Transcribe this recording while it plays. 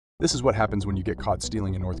This is what happens when you get caught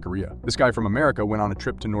stealing in North Korea. This guy from America went on a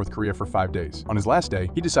trip to North Korea for 5 days. On his last day,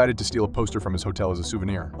 he decided to steal a poster from his hotel as a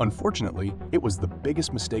souvenir. Unfortunately, it was the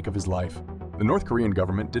biggest mistake of his life. The North Korean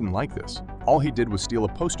government didn't like this. All he did was steal a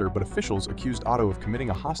poster, but officials accused Otto of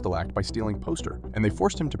committing a hostile act by stealing poster, and they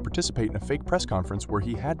forced him to participate in a fake press conference where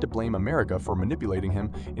he had to blame America for manipulating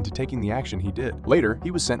him into taking the action he did. Later,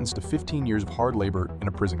 he was sentenced to 15 years of hard labor in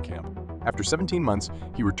a prison camp. After 17 months,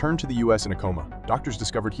 he returned to the US in a coma. Doctors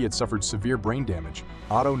discovered he had suffered severe brain damage.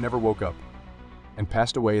 Otto never woke up and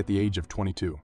passed away at the age of 22.